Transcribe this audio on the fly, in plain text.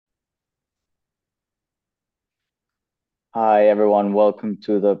Hi, everyone. Welcome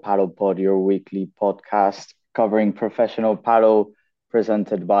to the Paddle Pod, your weekly podcast covering professional paddle,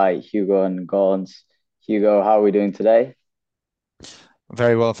 presented by Hugo and Gons. Hugo, how are we doing today?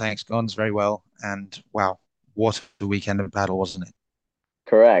 Very well, thanks, Gons. Very well. And wow, what a weekend of battle, wasn't it?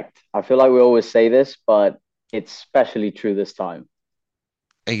 Correct. I feel like we always say this, but it's especially true this time.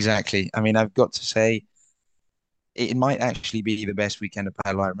 Exactly. I mean, I've got to say, it might actually be the best weekend of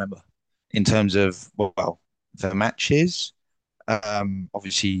battle I remember in terms of, well, the matches,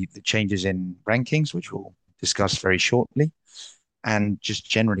 obviously the changes in rankings, which we'll discuss very shortly, and just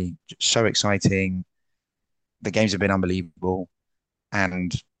generally so exciting. The games have been unbelievable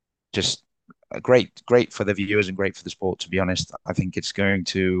and just great for the viewers and great for the sport, to be honest. I think it's going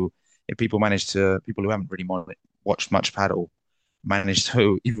to, if people who haven't really watched much paddle, manage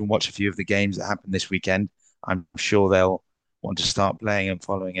to even watch a few of the games that happened this weekend, I'm sure they'll want to start playing and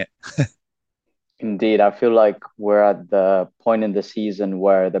following it. Indeed, I feel like we're at the point in the season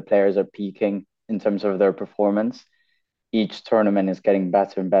where the players are peaking in terms of their performance. Each tournament is getting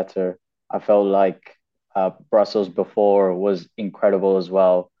better and better. I felt like Brussels before was incredible as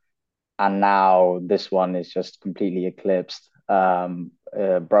well. And now this one is just completely eclipsed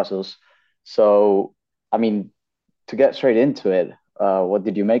Brussels. So, I mean, to get straight into it, what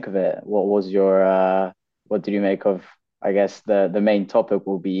did you make of it? What did you make of? I guess the main topic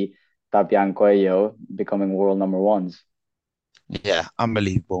will be Tapia and Coello becoming world number ones. Yeah,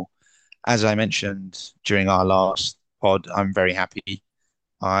 unbelievable. As I mentioned during our last pod, I'm very happy.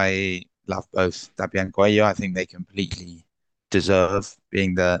 I love both Tapia and Coello. I think they completely deserve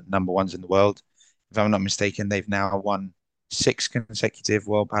being the number ones in the world. If I'm not mistaken, they've now won six consecutive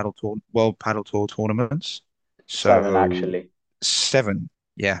World Paddle Tour tournaments. Seven, So actually. seven.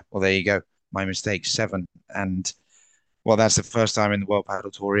 Yeah, well, there you go. My mistake, seven. And well, that's the first time in the World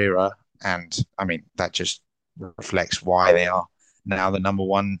Paddle Tour era. And I mean, that just reflects why they are now the number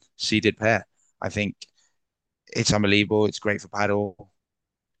one seeded pair. I think it's unbelievable. It's great for paddle.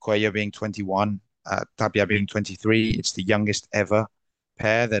 Coello being 21, Tapia being 23. It's the youngest ever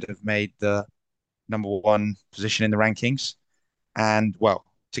pair that have made the number one position in the rankings. And well,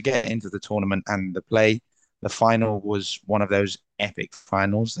 to get into the tournament and the play, the final was one of those epic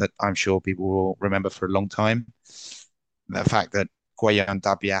finals that I'm sure people will remember for a long time. The fact that Coello and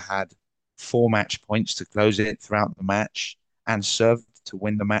Tapia had four match points to close it throughout the match and served to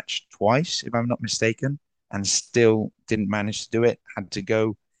win the match twice, if I'm not mistaken, and still didn't manage to do it. Had to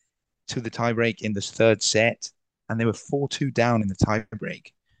go to the tiebreak in the third set, and they were 4-2 down in the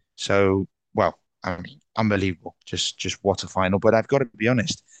tiebreak. So, well, I mean, unbelievable. Just what a final. But I've got to be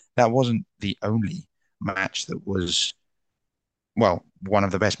honest, that wasn't the only match that was, well, one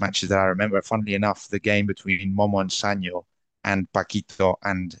of the best matches that I remember. Funnily enough, the game between Momo and Sanyo and Paquito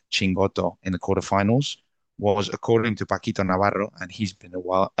and Chingoto in the quarterfinals was, according to Paquito Navarro, and he's been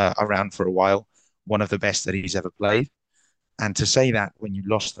around for a while, one of the best that he's ever played. And to say that when you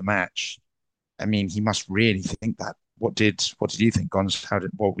lost the match, I mean, he must really think that. What did you think, Gons?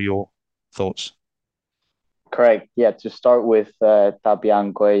 What were your thoughts? Correct. Yeah, to start with Tapia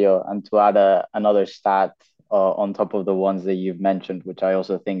and Coello and to add another stat on top of the ones that you've mentioned, which I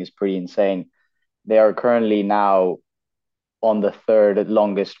also think is pretty insane. They are currently now on the third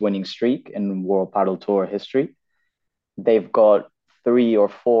longest winning streak in World Padel Tour history. They've got three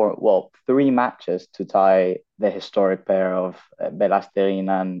matches to tie the historic pair of Bela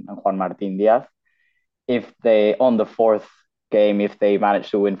and Juan Martín Diaz. If they, on the fourth game, if they manage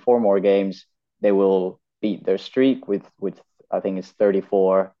to win four more games, they will beat their streak with I think it's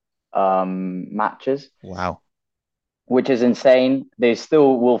 34 matches, Wow. which is insane. They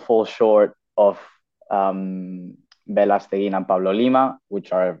still will fall short of um, Belasteguin and Pablo Lima,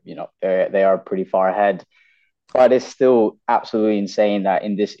 which are, they are pretty far ahead. But it's still absolutely insane that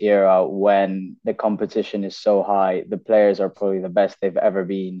in this era, when the competition is so high, the players are probably the best they've ever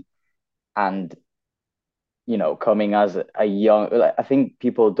been. And, coming as a young, like, I think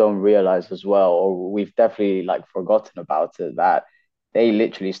people don't realize as well, or we've definitely like forgotten about it, that they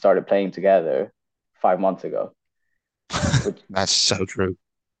literally started playing together 5 months ago, which That's so true.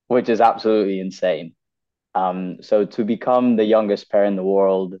 which is absolutely insane. So to become the youngest pair in the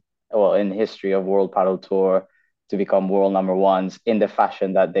world, well, in history of World Paddle Tour, to become world number ones in the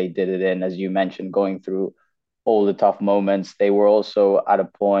fashion that they did it in, as you mentioned, going through all the tough moments. They were also at a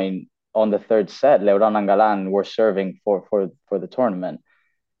point on the third set, Leuran and Galan were serving for the tournament.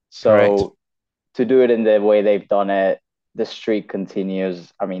 Correct. So to do it in the way they've done it, the streak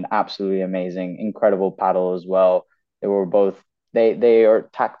continues. I mean, absolutely amazing, incredible paddle as well. They were both they are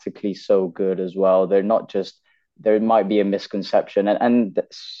tactically so good as well. They're not just there might be a misconception, and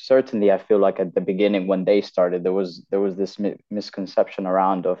certainly I feel like at the beginning when they started, there was this misconception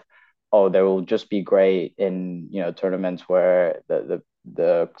around of, oh, they will just be great in tournaments where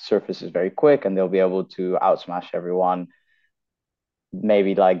the surface is very quick and they'll be able to outsmash everyone.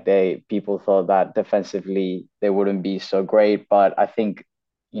 Maybe like they people thought that defensively they wouldn't be so great, but I think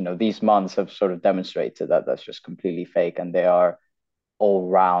these months have sort of demonstrated that that's just completely fake, and they are all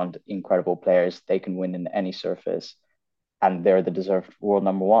round incredible players. They can win in any surface, and they're the deserved world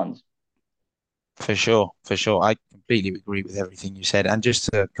number ones. For sure, for sure. I completely agree with everything you said. And just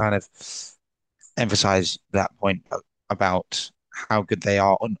to kind of emphasize that point about how good they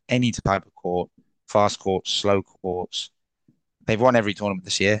are on any type of court, fast courts, slow courts. They've won every tournament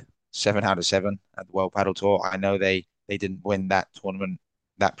this year, 7 out of 7 at the World Padel Tour. I know they didn't win that tournament,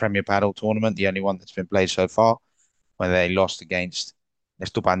 that Premier Padel tournament, the only one that's been played so far, when they lost against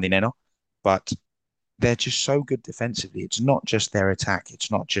Estupandineno. But they're just so good defensively. It's not just their attack,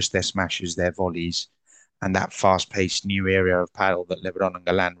 it's not just their smashes, their volleys, and that fast-paced new area of paddle that LeBron and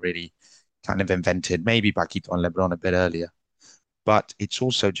Galan really kind of invented. Maybe Paquito and LeBron a bit earlier, but it's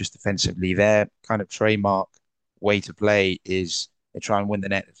also just defensively. Their kind of trademark way to play is they try and win the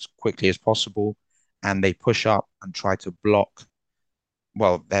net as quickly as possible, and they push up and try to block,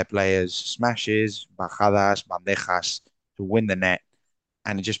 well, their players' smashes, bajadas, bandejas to win the net,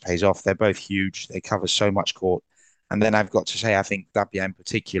 and it just pays off. They're both huge. They cover so much court. And then I've got to say, I think Tapia in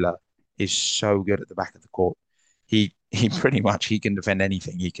particular is so good at the back of the court. He pretty much he can defend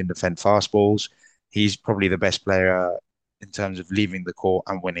anything. He can defend fastballs. He's probably the best player in terms of leaving the court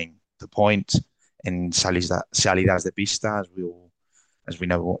and winning the point in salidas de pista, as we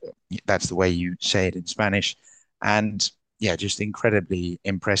know that's the way you say it in Spanish. And yeah, just incredibly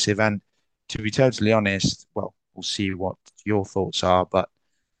impressive. And to be totally honest, well, we'll see what your thoughts are, but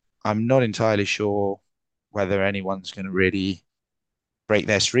I'm not entirely sure whether anyone's going to really break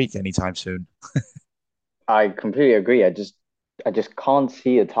their streak anytime soon. I completely agree. I just can't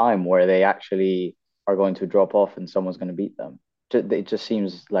see a time where they actually are going to drop off and someone's going to beat them. It just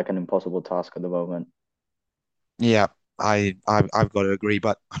seems like an impossible task at the moment. Yeah, I've got to agree,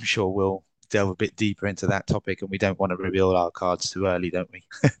 but I'm sure we'll delve a bit deeper into that topic, and we don't want to reveal our cards too early, don't we?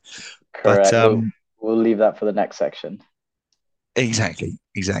 But Correct. We'll leave that for the next section. exactly,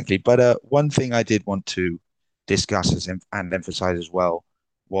 exactly. But one thing I did want to discuss and emphasize as well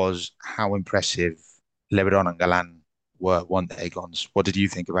was how impressive LeBron and Galan were one day gons. What did you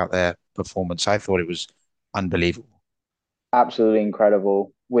think about their performance? I thought it was unbelievable. Absolutely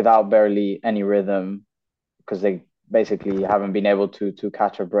incredible without barely any rhythm, because they basically haven't been able to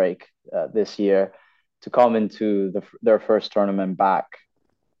catch a break this year, to come into their first tournament back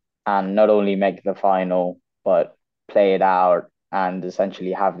and not only make the final but play it out and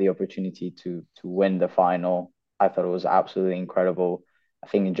essentially have the opportunity to win the final. I thought it was absolutely incredible. I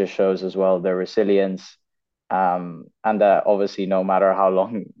think it just shows as well their resilience, and that obviously no matter how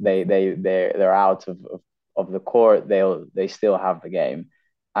long they're out of the court, they still have the game,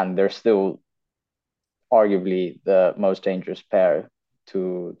 and they're still arguably the most dangerous pair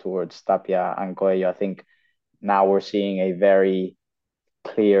towards Tapia and Coello. I think now we're seeing a very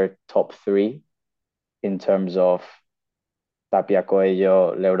clear top three in terms of Tapia,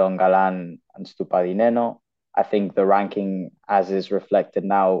 Coello, Leurón Galán, and Stupadineno. I think the ranking, as is reflected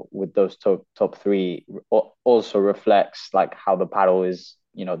now with those top three, also reflects like how the paddle is,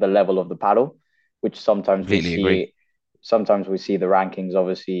 the level of the paddle, which Completely agree. sometimes we see the rankings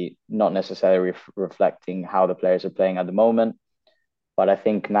obviously not necessarily reflecting how the players are playing at the moment. But I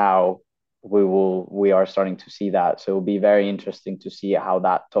think now we are starting to see that. So it'll be very interesting to see how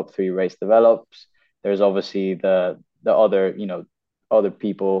that top three race develops. There's obviously the other, other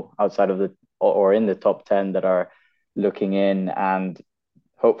people outside of the or in the top 10 that are looking in and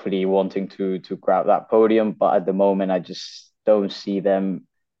hopefully wanting to grab that podium. But at the moment, I just don't see them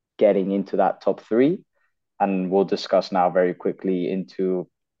getting into that top three. And we'll discuss now very quickly into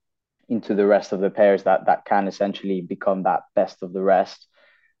the rest of the pairs that can essentially become that best of the rest.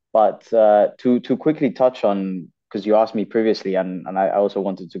 But to quickly touch on, because you asked me previously, and I also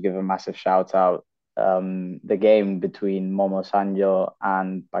wanted to give a massive shout out. The game between Momo Sanjo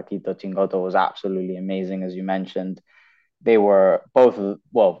and Paquito Chingoto was absolutely amazing, as you mentioned. They were both,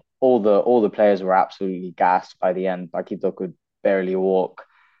 well, all the players were absolutely gassed by the end. Paquito could barely walk,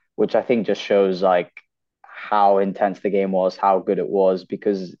 which I think just shows like how intense the game was, how good it was,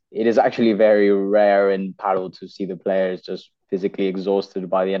 because it is actually very rare in paddle to see the players just physically exhausted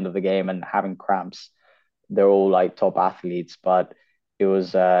by the end of the game and having cramps. They're all like top athletes, but it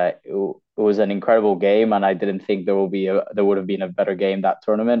was an incredible game, and I didn't think there would have been a better game that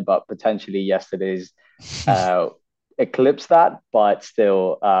tournament, but potentially yesterday's uh, eclipse that. But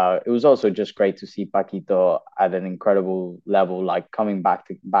still, it was also just great to see Paquito at an incredible level, like coming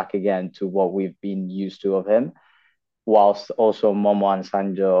back again to what we've been used to of him, whilst also Momo and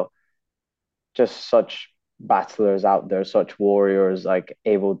Sanjo just such battlers out there, such warriors, like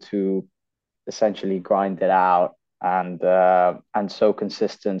able to essentially grind it out and so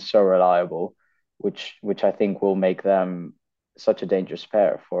consistent, so reliable, which I think will make them such a dangerous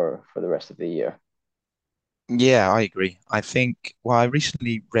pair for the rest of the year. Yeah, I agree. I think, well, I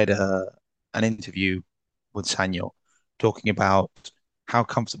recently read an interview with Sanyo talking about how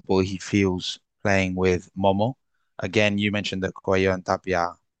comfortable he feels playing with Momo. Again, you mentioned that Coello and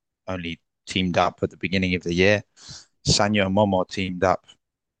Tapia only teamed up at the beginning of the year. Sanyo and Momo teamed up,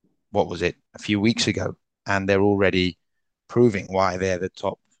 what was it, a few weeks ago, and they're already proving why they're the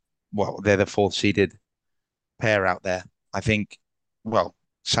top, well, they're the fourth seeded pair out there. I think, well,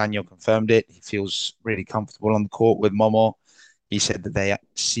 Sanyo confirmed it. He feels really comfortable on the court with Momo. He said that they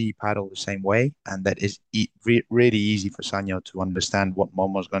see paddle the same way, and that is really easy for Sanyo to understand what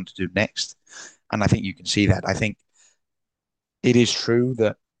Momo's going to do next. And I think you can see that. I think it is true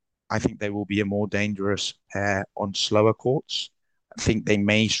that I think they will be a more dangerous pair on slower courts. I think they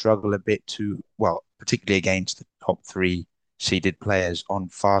may struggle a bit to, well, particularly against the top three seeded players on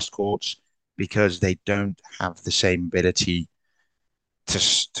fast courts because they don't have the same ability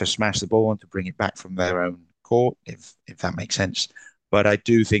to smash the ball and to bring it back from their own court, if that makes sense. But I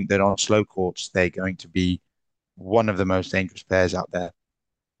do think that on slow courts, they're going to be one of the most dangerous players out there.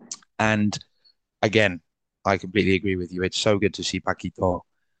 And again, I completely agree with you. It's so good to see Paquito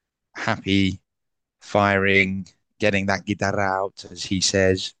happy, firing, getting that guitarra out, as he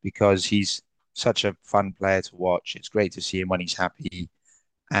says, because he's such a fun player to watch. It's great to see him when he's happy.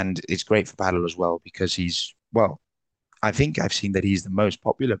 And it's great for Paddle as well because he's, well, I think I've seen that he's the most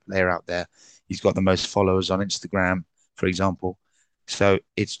popular player out there. He's got the most followers on Instagram, for example. So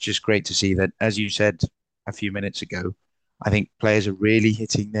it's just great to see that, as you said a few minutes ago, I think players are really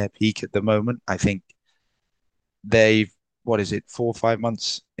hitting their peak at the moment. I think they've, what is it, 4 or 5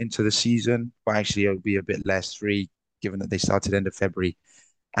 months into the season, but actually it'll be a bit less, three, given that they started end of February.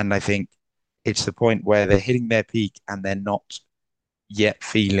 And I think it's the point where they're hitting their peak and they're not yet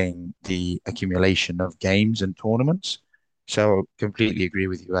feeling the accumulation of games and tournaments. So completely agree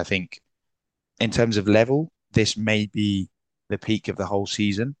with you. I think in terms of level, this may be the peak of the whole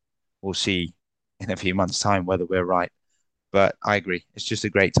season. We'll see in a few months' time whether we're right. But I agree. It's just a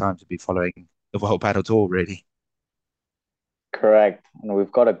great time to be following the World Battle Tour, really. Correct. And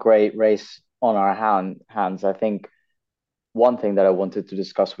we've got a great race on our hands. I think one thing that I wanted to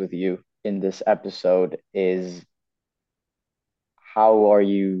discuss with you in this episode is how are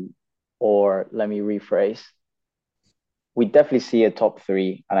you, or let me rephrase, we definitely see a top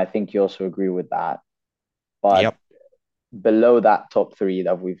three, and I think you also agree with that. But Yep. below that top three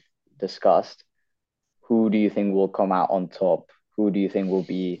that we've discussed, who do you think will come out on top? Who do you think will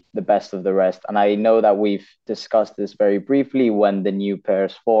be the best of the rest? And I know that we've discussed this very briefly when the new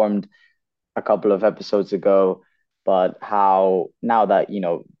pairs formed a couple of episodes ago, but how now that,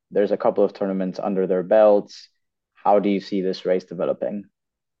 there's a couple of tournaments under their belts, how do you see this race developing?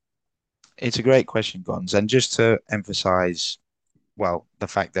 It's a great question, Gons. And just to emphasize, well, the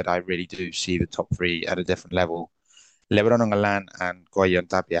fact that I really do see the top three at a different level. Lebron and Alan and Goya and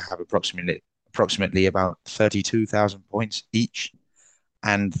Tapia have approximately about 32,000 points each.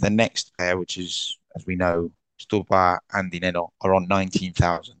 And the next pair, which is, as we know, Stupa and Dineno, are on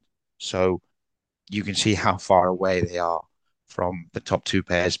 19,000. So you can see how far away they are from the top two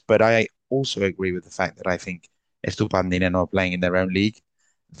pairs. But I also agree with the fact that I think Estupa and Dineno are playing in their own league.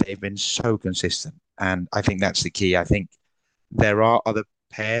 They've been so consistent. And I think that's the key. I think there are other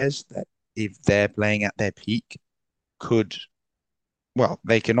pairs that, if they're playing at their peak, could, well,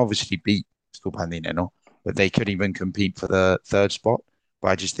 they can obviously beat Stupandineno, but they could even compete for the third spot. But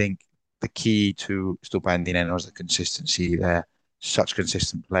I just think the key to Stupandineno is the consistency. They're such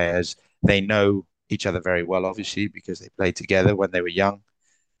consistent players. They know each other very well, obviously, because they played together when they were young.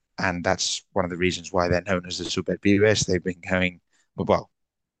 And that's one of the reasons why they're known as the Superpibes. They've been going, well,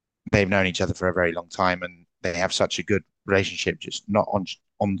 they've known each other for a very long time and they have such a good relationship, just not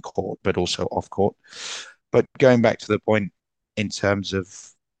on court, but also off court. But going back to the point in terms of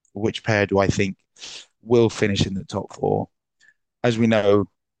which pair do I think will finish in the top four, as we know,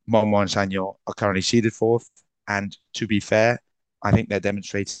 Momo and Sanyo are currently seeded fourth. And to be fair, I think they're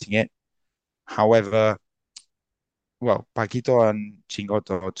demonstrating it. However, well, Paquito and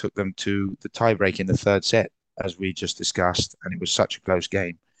Chingoto took them to the tiebreak in the third set, as we just discussed, and it was such a close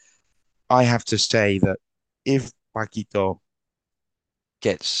game. I have to say that if Paquito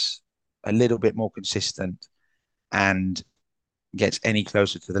gets a little bit more consistent and gets any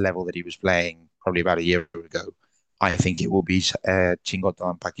closer to the level that he was playing probably about a year ago, I think it will be Chingoto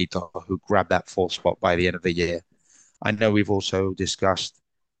and Paquito who grab that fourth spot by the end of the year. I know we've also discussed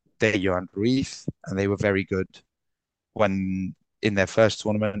Tello and Ruiz, and they were very good when in their first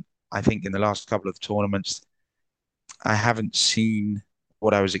tournament. I think in the last couple of tournaments, I haven't seen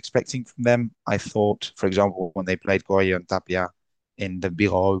what I was expecting from them. I thought, for example, when they played Coello and Tapia in the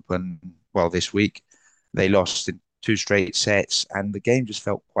Vigo Open, well, this week, they lost in two straight sets, and the game just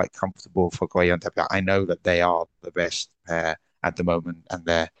felt quite comfortable for Coello and Tapia. I know that they are the best pair at the moment,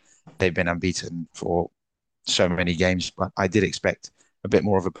 and they've been unbeaten for so many games, but I did expect a bit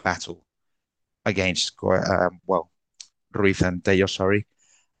more of a battle against, Ruiz and Tello, sorry.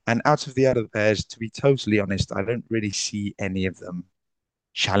 And out of the other pairs, to be totally honest, I don't really see any of them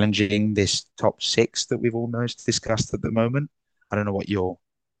challenging this top six that we've almost discussed at the moment. I don't know what your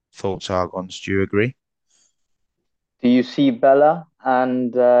thoughts are, Gons. Do you agree? Do you see Bela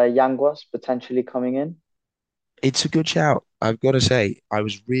and Yanguas potentially coming in? It's a good shout. I've got to say, I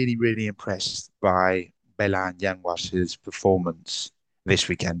was really, really impressed by Bela and Yanguas's performance this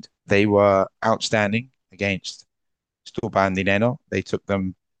weekend. They were outstanding against Stupa and Dineno. They took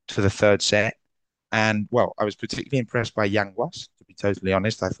them to the third set. And well, I was particularly impressed by Yanguas, to be totally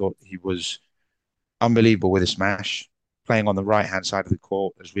honest. I thought he was unbelievable with a smash, playing on the right hand side of the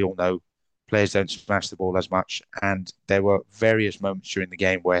court. As we all know, players don't smash the ball as much. And there were various moments during the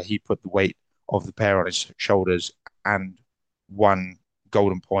game where he put the weight of the pair on his shoulders and won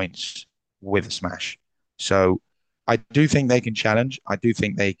golden points with a smash. So I do think they can challenge. I do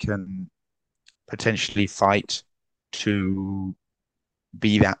think they can potentially fight to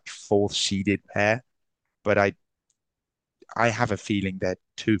be that fourth seeded pair. But I have a feeling they're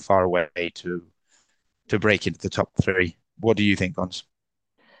too far away to break into the top three. What do you think, Gons?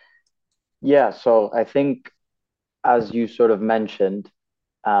 Yeah, so I think as you sort of mentioned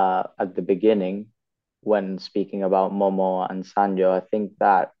at the beginning when speaking about Momo and Sanjo, I think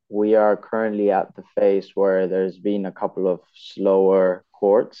that we are currently at the phase where there's been a couple of slower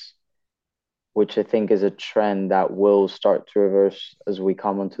courts, which I think is a trend that will start to reverse as we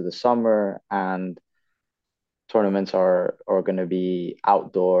come into the summer and tournaments are going to be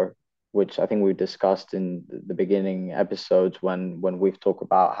outdoor, which I think we discussed in the beginning episodes when we've talked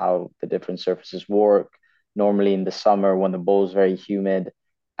about how the different surfaces work. Normally in the summer when the ball is very humid,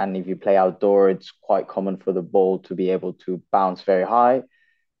 and if you play outdoor, it's quite common for the ball to be able to bounce very high,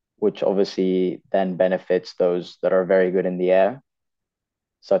 which obviously then benefits those that are very good in the air,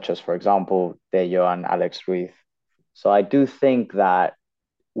 such as, for example, Tello and Alex Ruiz. So I do think that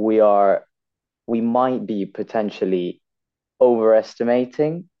we are we might be potentially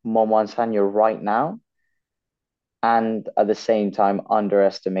overestimating Momo and Sanyo right now, and at the same time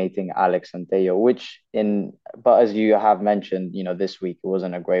underestimating Alex and Theo, which in but as you have mentioned, this week it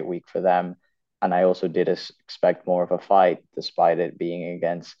wasn't a great week for them. And I also did expect more of a fight despite it being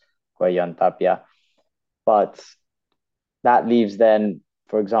against Coello and Tapia. But that leaves then,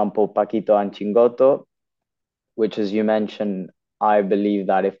 for example, Paquito and Chingoto, which, as you mentioned, I believe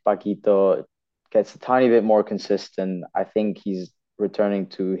that if Paquito gets a tiny bit more consistent, I think he's returning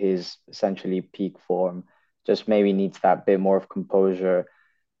to his essentially peak form. Just maybe needs that bit more of composure,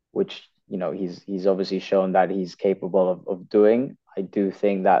 which he's obviously shown that he's capable of doing. I do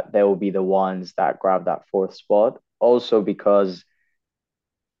think that they will be the ones that grab that fourth spot. Also because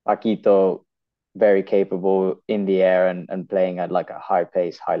Paquito very capable in the air and playing at like a high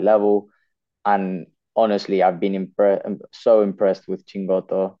pace, high level. And honestly, I've been so impressed with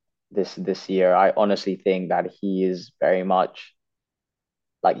Chingoto this year. I honestly think that he is very much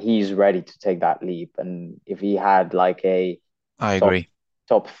like he's ready to take that leap. And if he had like a I top agree.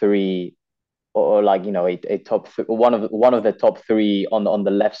 top three or like a one of the top three on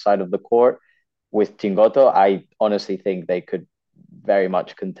the left side of the court with Chingoto, I honestly think they could very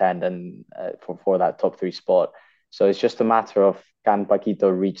much contend and for that top three spot. So it's just a matter of can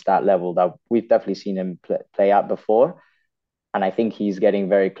Paquito reach that level that we've definitely seen him play at before, and I think he's getting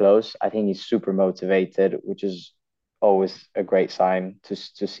very close. I think he's super motivated, which is always a great sign to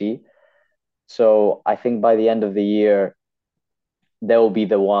see. So I think by the end of the year, they'll be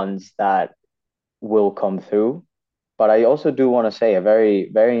the ones that will come through. But I also do want to say a very,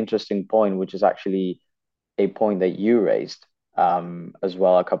 very interesting point, which is actually a point that you raised as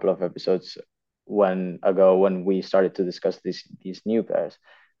well a couple of episodes when we started to discuss these new pairs,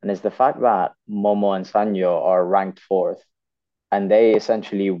 and it's the fact that Momo and Sanyo are ranked fourth, and they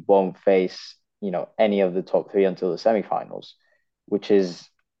essentially won't face any of the top three until the semifinals, which is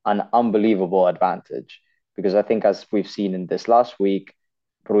an unbelievable advantage because I think as we've seen in this last week,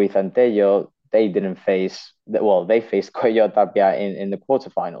 Ruiz and Tello, they didn't face, well, they faced Coello Tapia in the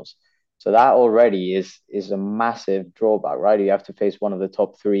quarterfinals. So that already is a massive drawback, right? You have to face one of the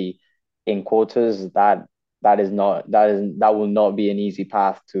top three in quarters. That will not be an easy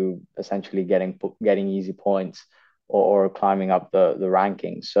path to essentially getting easy points or climbing up the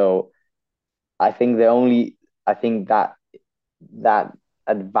rankings. So I think the only I think that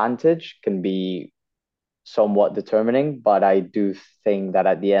advantage can be somewhat determining, but I do think that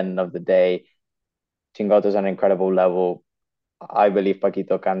at the end of the day, Chingoto's an incredible level. I believe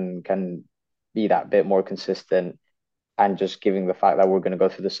Paquito can be that bit more consistent, and just giving the fact that we're going to go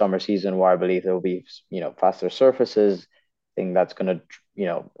through the summer season where I believe there will be faster surfaces, I think that's going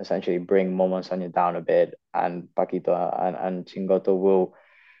to essentially bring Momo and Sonia down a bit, and Paquito and Chingoto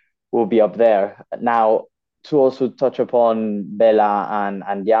will be up there. Now, to also touch upon Bela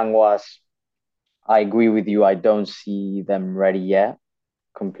and Yanguas, I agree with you. I don't see them ready yet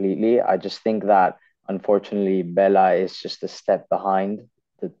completely. I just think that unfortunately Bela is just a step behind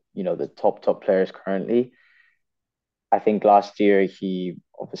the top players currently. I think last year he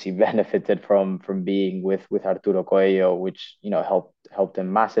obviously benefited from being with Arturo Coello, which helped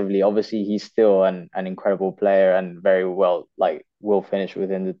him massively. Obviously, he's still an incredible player and very well will finish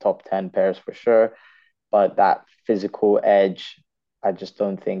within the top 10 pairs for sure. But that physical edge, I just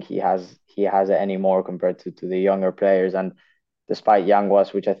don't think he has it anymore compared to the younger players. And despite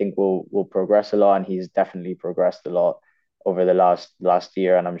Yanguas, which I think will progress a lot, and he's definitely progressed a lot over the last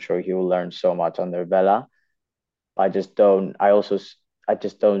year, and I'm sure he will learn so much under Bela. I just don't. I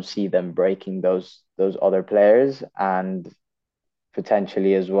just don't see them breaking those other players, and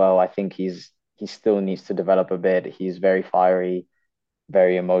potentially as well. I think he still needs to develop a bit. He's very fiery,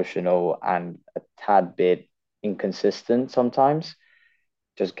 very emotional, and a tad bit inconsistent sometimes.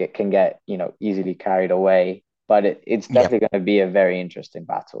 Can get easily carried away. But it's Yeah, definitely going to be a very interesting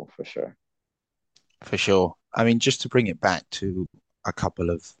battle for sure. for sure. I mean, just to bring it back to a couple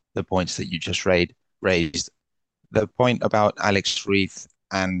of the points that you just raised, the point about Alex Reith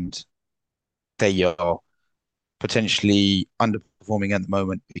and Tello potentially underperforming at the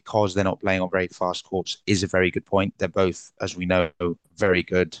moment because they're not playing on very fast courts is a very good point. They're both, as we know, very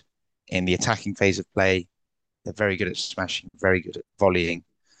good in the attacking phase of play. They're very good at smashing, very good at volleying.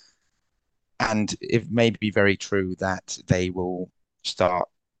 And it may be very true that they will start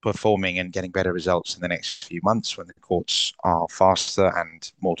performing and getting better results in the next few months when the courts are faster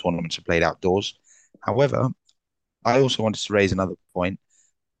and more tournaments are played outdoors. However, I also wanted to raise another point,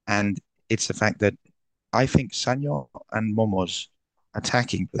 and it's the fact that I think Sanyo and Momo's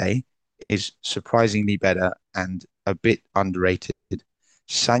attacking play is surprisingly better and a bit underrated.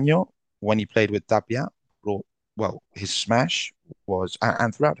 Sanyo, when he played with Tapia, brought, well, his smash was,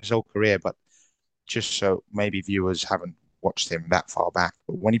 and throughout his whole career, but just so maybe viewers haven't watched him that far back,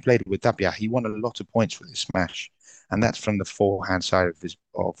 but when he played with Tapia, he won a lot of points with his smash, and that's from the forehand side of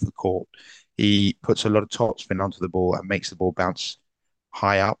the court. He puts a lot of topspin onto the ball and makes the ball bounce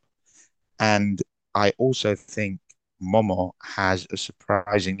high up. And I also think Momo has a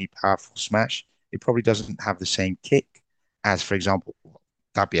surprisingly powerful smash. It probably doesn't have the same kick as, for example,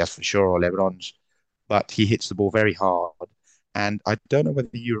 Tapias for sure or Lebron's, but he hits the ball very hard. And I don't know whether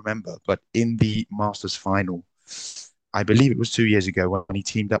you remember, but in the Masters final, I believe it was 2 years ago when he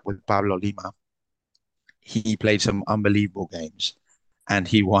teamed up with Pablo Lima, he played some unbelievable games and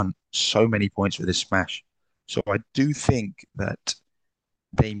he won so many points with his smash. So I do think that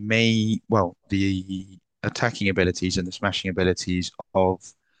they may, well, the attacking abilities and the smashing abilities of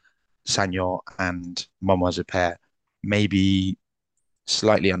Sanyo and Momo as a pair may be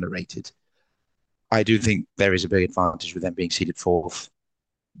slightly underrated. I do think there is a big advantage with them being seeded fourth.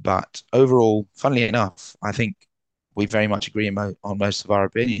 But overall, funnily enough, I think we very much agree on most of our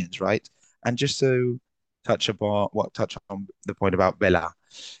opinions, right? And just to touch on the point about Bela,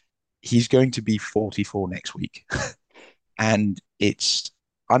 he's going to be 44 next week. And it's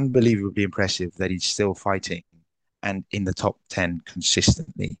unbelievably impressive that he's still fighting and in the top 10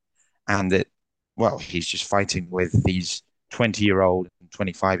 consistently. And that, well, he's just fighting with these 20-year-old and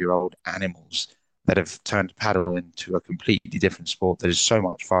 25-year-old animals that have turned paddle into a completely different sport that is so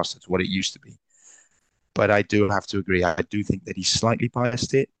much faster to what it used to be. But I do have to agree. I do think that he's slightly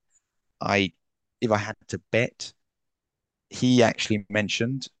biased it. I, if I had to bet, he actually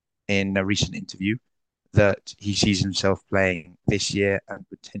mentioned in a recent interview that he sees himself playing this year and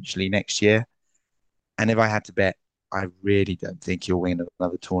potentially next year. And if I had to bet, I really don't think he'll win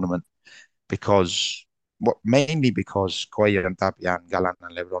another tournament because, what mainly because Coello and Tapia and Galan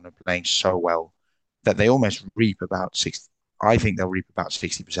and Lebron are playing so well that they almost reap about 60. I think they'll reap about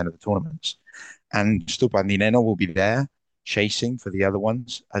 60% of the tournaments. And Stupa Nino will be there, chasing for the other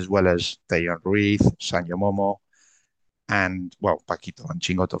ones, as well as Dejan Ruiz, Sanya Momo, and well, Paquito and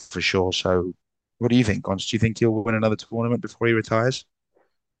Chingoto for sure. So, what do you think, Gons? Do you think he'll win another tournament before he retires?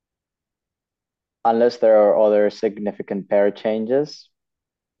 Unless there are other significant pair changes,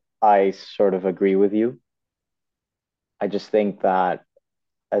 I sort of agree with you. I just think that,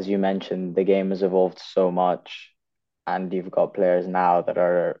 as you mentioned, the game has evolved so much, and you've got players now that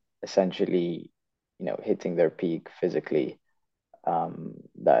are essentially, hitting their peak physically.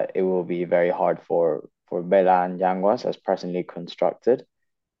 That it will be very hard for Bela and Yanguas, as presently constructed,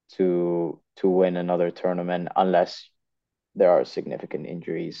 to win another tournament unless there are significant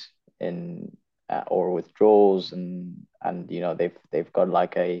injuries in or withdrawals, and they've got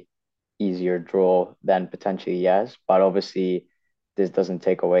like a easier draw, then potentially yes. But obviously, this doesn't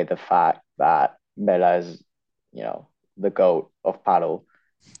take away the fact that Bela is, the goat of paddle.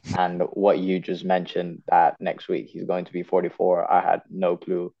 And what you just mentioned, that next week he's going to be 44, I had no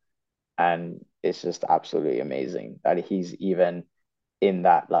clue. And it's just absolutely amazing that he's even in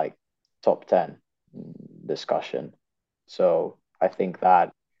that like top 10 discussion. So I think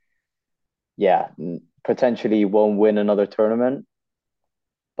that, yeah, potentially won't win another tournament,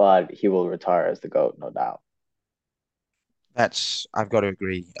 but he will retire as the GOAT, no doubt. I've got to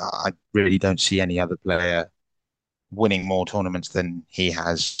agree. I really don't see any other player winning more tournaments than he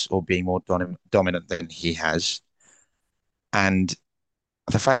has or being more dominant than he has. And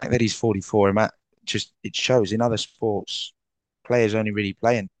the fact that he's 44, and that just it shows in other sports, players only really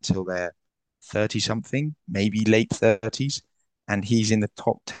play until they're 30 something, maybe late 30s. And he's in the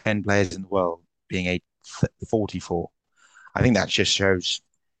top 10 players in the world, being a 44. I think that just shows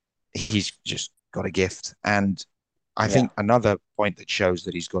he's just got a gift. And I Yeah. think another point that shows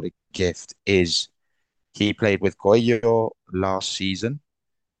that he's got a gift is he played with Coello last season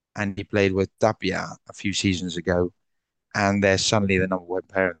and he played with Tapia a few seasons ago, and they're suddenly the number one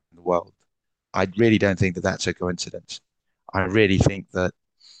pair in the world. I really don't think that that's a coincidence. I really think that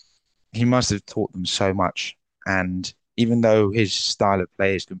he must have taught them so much. And even though his style of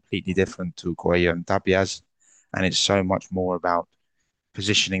play is completely different to Coello and Tapia's, and it's so much more about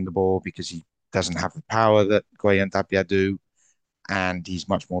positioning the ball because he doesn't have the power that Coello and Tapia do, and he's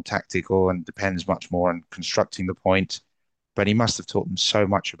much more tactical and depends much more on constructing the point. But he must have taught them so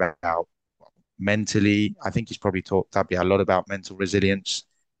much about mentally. I think he's probably taught Tapia a lot about mental resilience,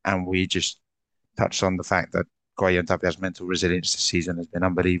 and we just touched on the fact that Coello and Tapia's mental resilience this season has been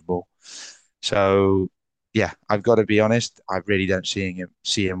unbelievable. So, yeah, I've got to be honest. I really don't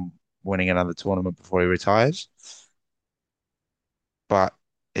see him winning another tournament before he retires. But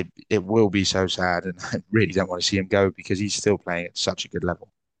it will be so sad, and I really don't want to see him go because he's still playing at such a good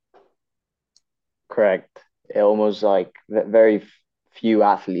level. Correct. It almost like very few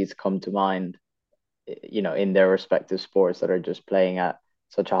athletes come to mind, in their respective sports that are just playing at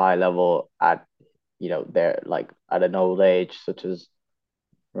such a high level at, they're like at an old age, such as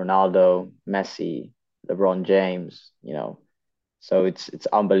Ronaldo, Messi, LeBron James, So it's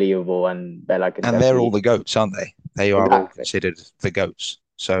unbelievable, and Bella can And they're all definitely. the goats, aren't they? They are all Exactly, considered the goats.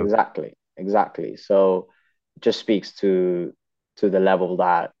 So exactly. So it just speaks to the level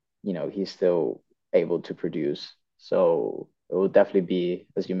that, he's still able to produce. So it will definitely be,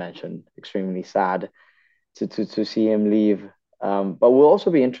 as you mentioned, extremely sad to see him leave. But will also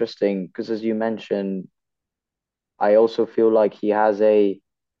be interesting because, as you mentioned, I also feel like he has a,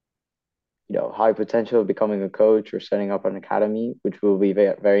 high potential of becoming a coach or setting up an academy, which will be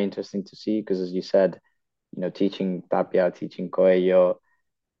very, very interesting to see because, as you said, teaching Tapia, teaching Coello.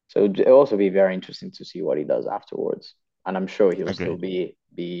 So it'll also be very interesting to see what he does afterwards. And I'm sure he'll still agreed.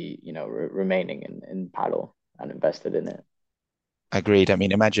 be remaining in paddle and invested in it. Agreed. I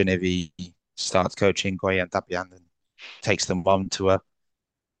mean, imagine if he starts coaching Goya and Tapia and takes them on to a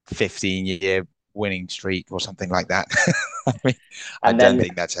 15-year winning streak or something like that. I mean, I And don't then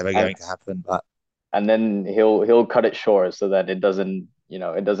think that's ever and going to happen, but and then he'll cut it short so that it doesn't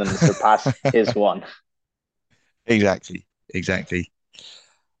surpass his one. exactly, exactly.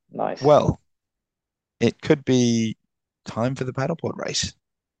 Nice. Well, it could be time for the paddleboard race.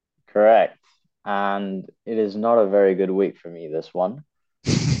 Correct. And it is not a very good week for me, this one.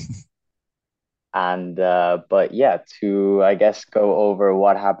 And but yeah, to I guess go over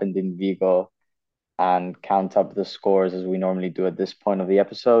what happened in Vigo and count up the scores as we normally do at this point of the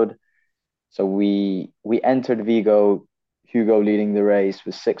episode. So we entered Vigo, Hugo leading the race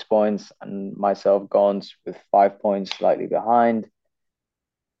with 6 points, and myself Gons with 5 points, slightly behind.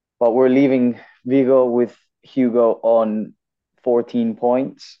 But we're leaving Vigo with Hugo on 14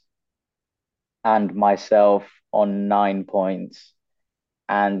 points and myself on 9 points.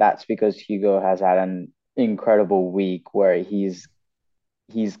 And that's because Hugo has had an incredible week where he's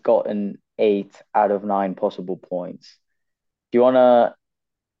gotten 8 out of 9 possible points. Do you wanna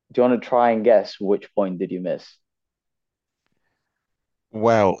do you wanna try and guess which point did you miss?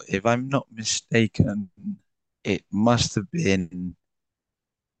 Well, if I'm not mistaken, it must have been.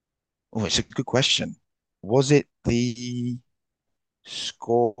 Oh, it's a good question. Was it the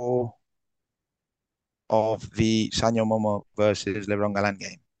score of the Sanyo Momo versus LeBron Galan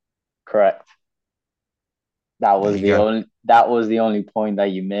game? Correct. There you go. That was the only point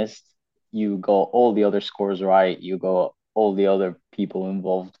that you missed. You got all the other scores right. You got all the other people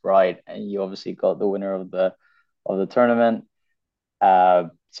involved right, and you obviously got the winner of the tournament.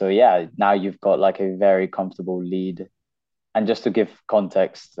 So yeah, now you've got like a very comfortable lead. And just to give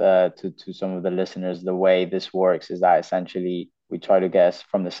context to some of the listeners, the way this works is that essentially we try to guess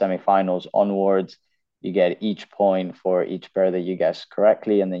from the semifinals onwards. You get each point for each pair that you guess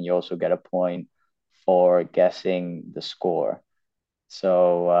correctly, and then you also get a point for guessing the score.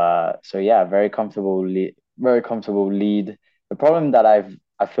 So yeah, very comfortable lead. The problem that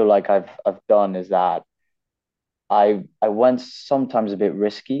I feel like I've done is that I went sometimes a bit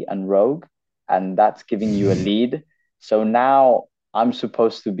risky and rogue, and that's giving you a lead. So now I'm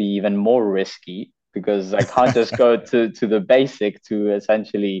supposed to be even more risky because I can't just go to the basic to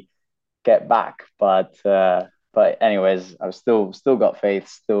essentially get back. But anyways, I've still got faith.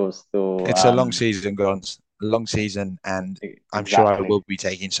 Still It's a long season, Gons. A long season, and I'm sure I exactly. will be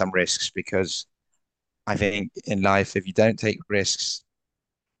taking some risks because I think in life, if you don't take risks,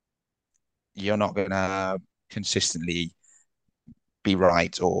 you're not going to consistently be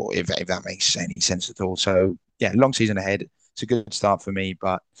right, or if that makes any sense at all. So yeah, long season ahead. It's a good start for me,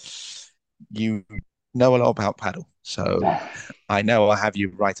 but you know a lot about paddle, so I know I'll have you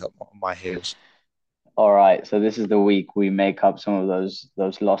right up on my heels. All right, so this is the week we make up some of those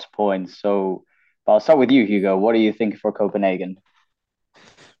lost points. So, but I'll start with you, Hugo. What do you think for Copenhagen?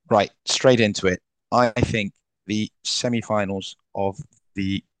 Right, straight into it. I think the semi-finals of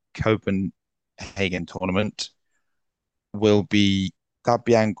the Copenhagen tournament will be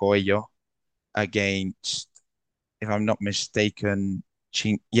Tapia and Coello against, if I'm not mistaken,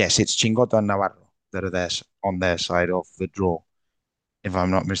 yes, it's Chingoto and Navarro that are there on their side of the draw, if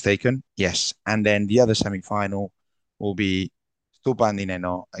I'm not mistaken. Yes. And then the other semi-final will be Stupa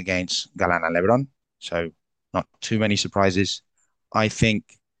Neno against Galan and Lebron. So not too many surprises. I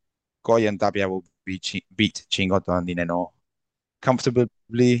think Goya and Tapia will beat Chingoto and Neno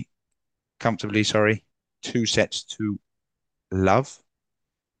comfortably, sorry, 2 sets to love.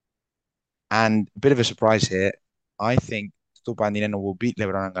 And a bit of a surprise here. I think Stupa Neno will beat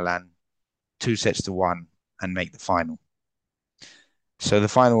Lebron and Galan 2 sets to 1 and make the final. So the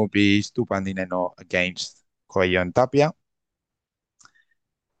final will be Stupa Neno against Coello and Tapia.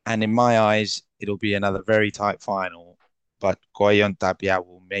 And in my eyes, it'll be another very tight final. But Coello and Tapia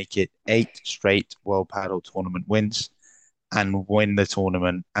will make it 8 straight World Paddle Tournament wins and win the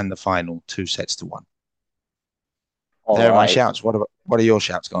tournament and the final 2 sets to 1. All There are my right, shouts. What are your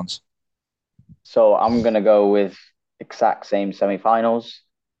shouts, Gons? so I'm gonna go with exact same semifinals.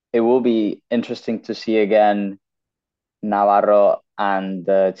 It will be interesting to see again Navarro and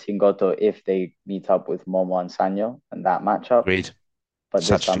Chingoto if they meet up with Momo and Sanyo in that matchup. Agreed. But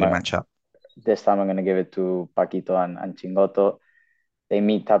Such a good matchup. this time I'm gonna give it to Paquito and Chingoto. They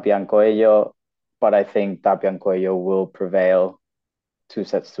meet Tapia and Coello, but I think Tapia and Coello will prevail 2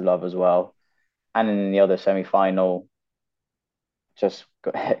 sets to love as well. And in the other semi-final, just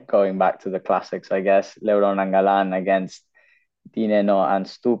going back to the classics, I guess, Lebron and Galan against Dineno and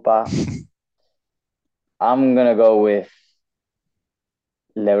Stupa. I'm gonna go with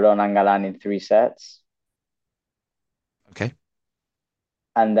Lebron and Galan in 3 sets. Okay.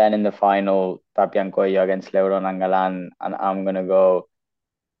 And then in the final, Tapia and Coello against Lebron and Galan. And I'm gonna go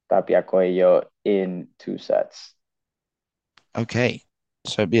Tapia Coello in 2 sets. Okay.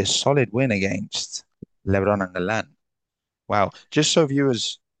 So it'd be a solid win against Lebron and Galan. Wow. Just so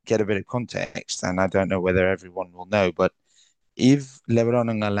viewers get a bit of context, and I don't know whether everyone will know, but if Lebron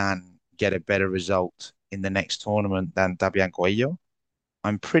and Galan get a better result in the next tournament than Tapia and Coello,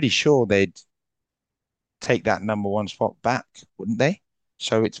 I'm pretty sure they'd take that number 1 spot back, wouldn't they?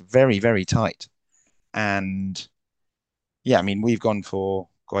 So it's very, very tight. And yeah, I mean, we've gone for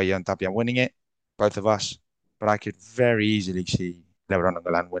Coello and Tapia winning it, both of us, but I could very easily see Lebron and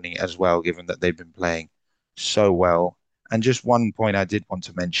Galan winning it as well, given that they've been playing so well. And just one point I did want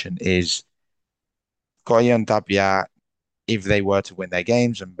to mention is Coello and Tapia, if they were to win their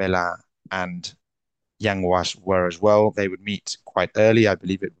games, and Bela and Yanguas were as well, they would meet quite early. I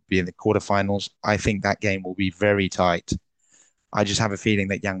believe it would be in the quarterfinals. I think that game will be very tight. I just have a feeling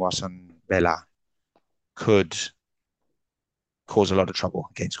that Yanguas and Bela could cause a lot of trouble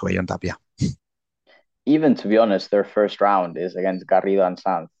against Coello and Tapia. Even to be honest, their first round is against Garrido and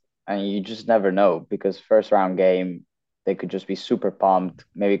Sanz, and you just never know because first round game they could just be super pumped.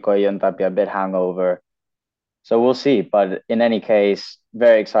 Maybe Coello and Tapia a bit hangover. So we'll see. But in any case,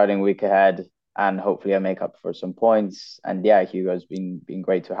 very exciting week ahead, and hopefully I make up for some points. And yeah, Hugo, it's been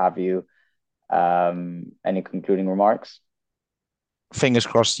great to have you. Any concluding remarks? Fingers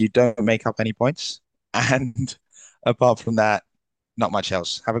crossed you don't make up any points. And apart from that, not much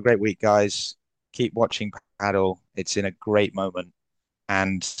else. Have a great week, guys. Keep watching paddle. It's in a great moment.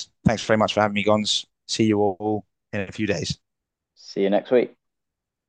 And thanks very much for having me, Gons. See you all in a few days. See you next week.